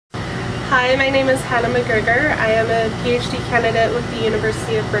Hi, my name is Hannah McGregor. I am a PhD candidate with the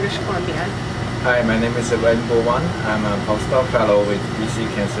University of British Columbia. Hi, my name is Raman. I'm a postdoc fellow with BC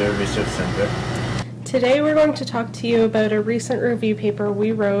Cancer Research Center. Today we're going to talk to you about a recent review paper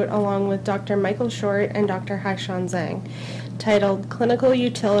we wrote along with Dr. Michael Short and Dr. Haishan Zhang, titled Clinical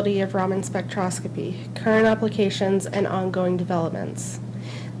Utility of Raman Spectroscopy, Current Applications and Ongoing Developments.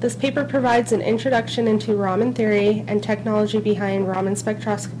 This paper provides an introduction into Raman theory and technology behind Raman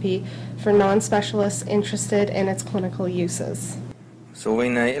spectroscopy for non-specialists interested in its clinical uses. So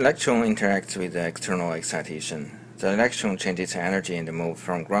when an electron interacts with the external excitation, the electron changes energy and moves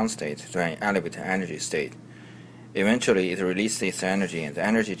from ground state to an elevated energy state. Eventually, it releases its energy, and the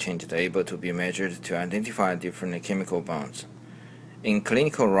energy change is able to be measured to identify different chemical bonds. In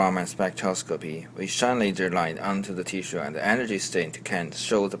clinical Raman spectroscopy, we shine laser light onto the tissue, and the energy state can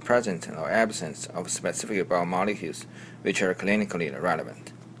show the presence or absence of specific biomolecules which are clinically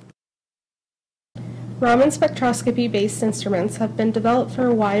relevant. Raman spectroscopy-based instruments have been developed for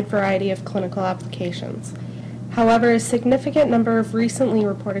a wide variety of clinical applications. However, a significant number of recently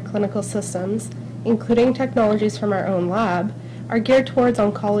reported clinical systems, including technologies from our own lab, are geared towards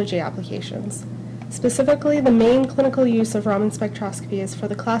oncology applications. Specifically, the main clinical use of Raman spectroscopy is for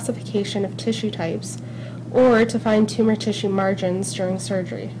the classification of tissue types or to find tumor tissue margins during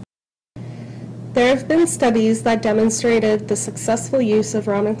surgery. There have been studies that demonstrated the successful use of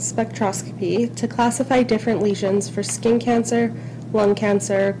Raman spectroscopy to classify different lesions for skin cancer, lung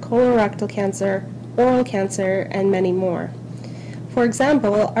cancer, colorectal cancer, oral cancer, and many more. For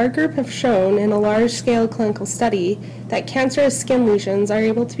example, our group have shown in a large-scale clinical study that cancerous skin lesions are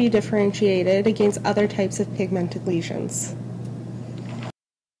able to be differentiated against other types of pigmented lesions.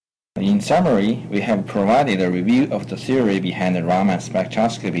 In summary, we have provided a review of the theory behind the Raman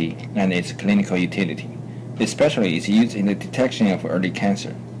spectroscopy and its clinical utility, especially its use in the detection of early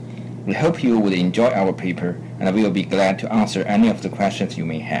cancer. We hope you would enjoy our paper, and we will be glad to answer any of the questions you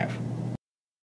may have.